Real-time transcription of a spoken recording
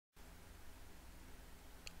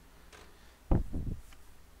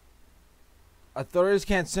Authorities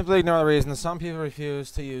can't simply ignore the reason that some people refuse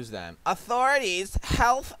to use them. Authorities,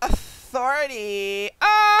 health authority.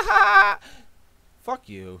 Ah! Fuck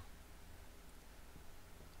you.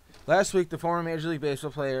 Last week, the former Major League Baseball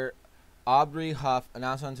player Aubrey Huff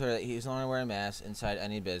announced on Twitter that he's no longer wearing masks inside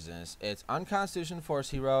any business. It's unconstitutional force,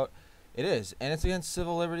 he wrote. It is, and it's against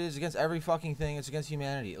civil liberties, against every fucking thing. It's against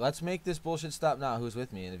humanity. Let's make this bullshit stop now. Who's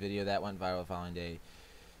with me in the video that went viral the following day?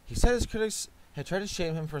 He said his critics had tried to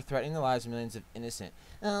shame him for threatening the lives of millions of innocent,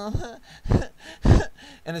 and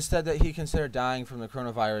instead that he considered dying from the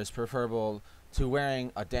coronavirus preferable to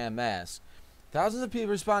wearing a damn mask. Thousands of people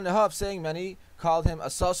responded to Huff, saying many called him a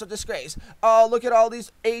social disgrace. Oh, look at all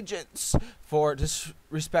these agents for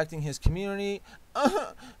disrespecting his community,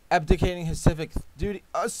 abdicating his civic duty,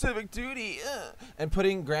 and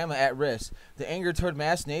putting grandma at risk. The anger toward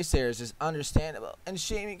mass naysayers is understandable, and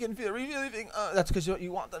shaming can feel relieving. That's because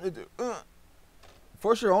you want them to do.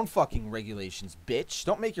 Force your own fucking regulations, bitch.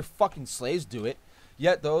 Don't make your fucking slaves do it.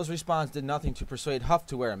 Yet those responses did nothing to persuade Huff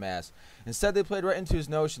to wear a mask. Instead, they played right into his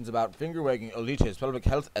notions about finger-wagging elitists, public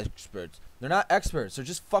health experts. They're not experts. They're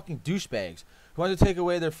just fucking douchebags who want to take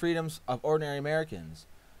away their freedoms of ordinary Americans.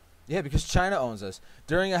 Yeah, because China owns us.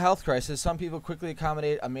 During a health crisis, some people quickly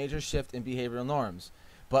accommodate a major shift in behavioral norms.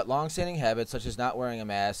 But long-standing habits, such as not wearing a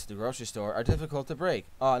mask at the grocery store, are difficult to break.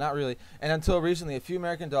 Not really. And until recently, a few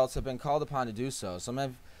American adults have been called upon to do so. Some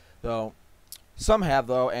have,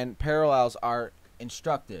 though, and parallels are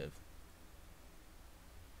instructive.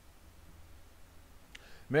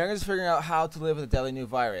 Americans are figuring out how to live with a deadly new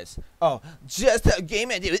virus. Oh, just how gay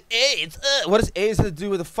men do with AIDS. What does AIDS have to do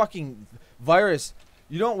with a fucking virus?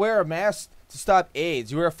 You don't wear a mask to stop AIDS.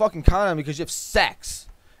 You wear a fucking condom because you have sex.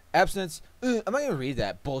 Abstinence. I'm not going to read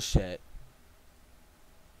that bullshit.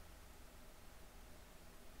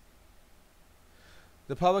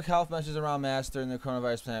 The public health messages around masks during the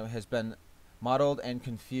coronavirus pandemic has been muddled and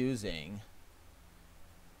confusing.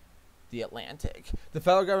 The Atlantic. The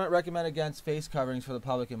federal government recommended against face coverings for the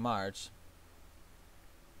public in March,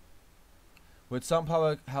 with some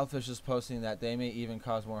public health officials posting that they may even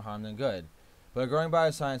cause more harm than good. But a growing body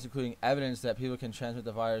of science, including evidence that people can transmit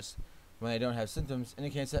the virus when they don't have symptoms,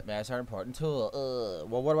 indicates that masks are an important tool.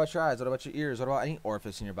 Well, what about your eyes? What about your ears? What about any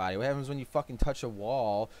orifice in your body? What happens when you fucking touch a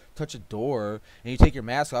wall, touch a door, and you take your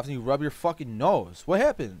mask off and you rub your fucking nose? What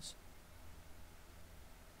happens?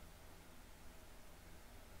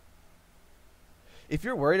 If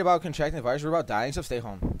you're worried about contracting the virus, you're about dying, so stay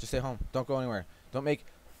home. Just stay home. Don't go anywhere. Don't make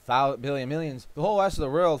millions. The whole rest of the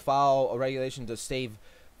world follow a regulation to save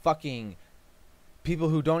fucking people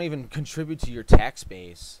who don't even contribute to your tax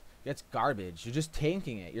base. That's garbage. You're just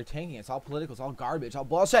tanking it. You're tanking it. It's all political. It's all garbage. All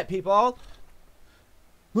bullshit, people.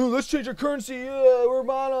 Let's change our currency. We're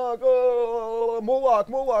monarch. Moloch.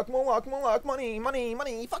 Money.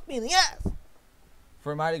 Fuck me in the ass.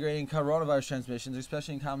 For mitigating coronavirus transmissions,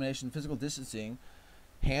 especially in combination with physical distancing,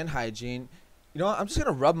 hand hygiene. You know what? I'm just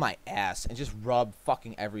going to rub my ass and just rub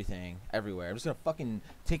fucking everything everywhere. I'm just going to fucking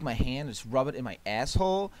take my hand and just rub it in my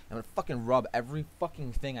asshole. I'm going to fucking rub every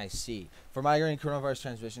fucking thing I see. For mitigating coronavirus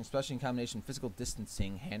transmission, especially in combination with physical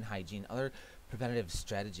distancing, hand hygiene, other preventative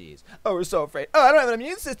strategies. Oh, we're so afraid. Oh, I don't have an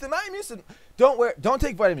immune system. My immune system. Don't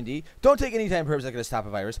take vitamin D. Don't take any time herbs that are going to stop a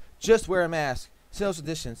virus. Just wear a mask. Social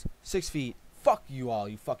distance. 6 feet. Fuck you all,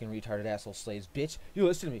 you fucking retarded asshole slaves, bitch. You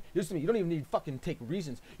listen to me. You don't even need to fucking take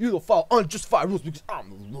reasons. You will follow unjustified rules because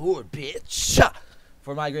I'm the Lord, bitch.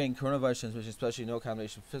 For migrating coronavirus transmission, especially no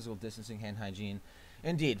combination of physical distancing, hand hygiene.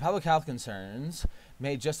 Indeed, public health concerns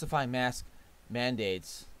may justify mask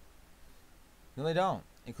mandates. No, they don't.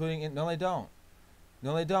 No, they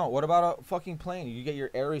don't. What about a fucking plane? You get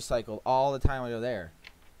your air recycled all the time while you're there.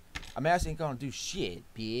 A mask ain't gonna do shit,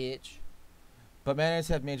 bitch. But mandates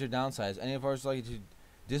have major downsides. Any of ours likely to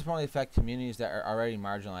disproportionately affect communities that are already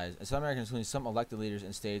marginalized, and some Americans, including some elected leaders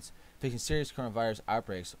in states facing serious coronavirus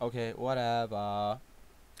outbreaks. Okay, whatever.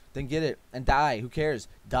 Then get it and die. Who cares?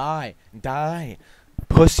 Die.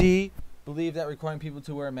 Pussy. Believe that requiring people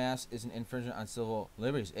to wear a mask is an infringement on civil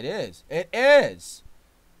liberties. It is. It is.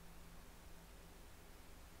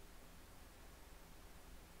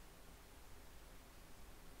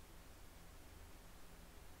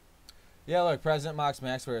 Yeah, look, President mocks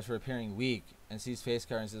mask wearers for appearing weak and sees face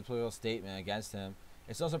coverings as a political statement against him.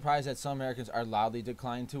 It's no surprise that some Americans are loudly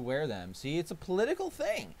declining to wear them. See, it's a political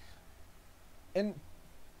thing. And,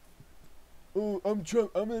 oh, I'm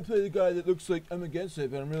Trump. I'm going to play the guy that looks like I'm against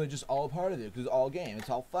it, but I'm really just all a part of it because it's all game. It's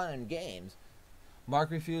all fun and games.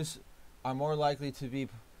 Mark reviews are more likely to be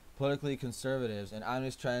politically conservatives and on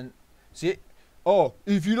this trend. See, oh,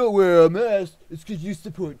 if you don't wear a mask, it's because you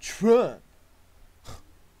support Trump.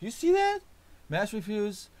 You see that? Mask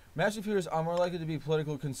reviews Master fears are more likely to be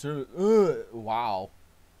political conservative. Wow.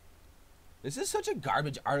 This is such a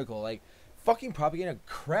garbage article. Like, fucking propaganda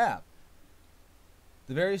crap.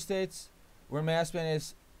 The various states where mask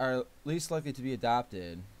mandates are least likely to be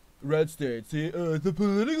adopted. Red states. See, the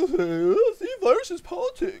political thing. See, virus is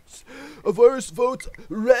politics. A virus votes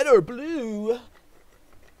red or blue.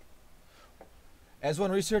 As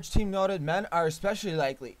one research team noted, men are especially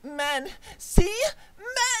likely. Men! See?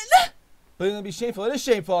 Men! Believing them to be shameful. It is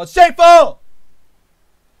shameful. It's shameful!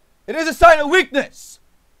 It is a sign of weakness!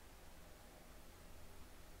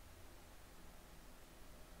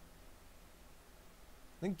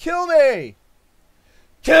 Then kill me!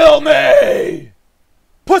 Kill me!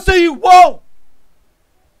 Pussy, you won't!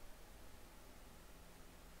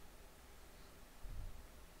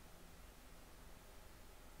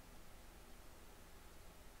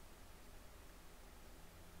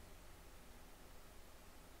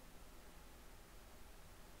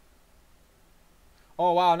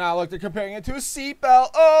 Oh, wow, now look, they're comparing it to a seatbelt.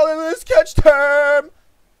 Oh, this catch term.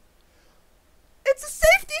 It's a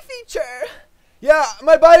safety feature. Yeah,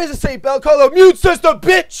 my body's a seatbelt. Call the immune system,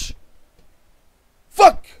 bitch.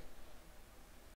 Fuck.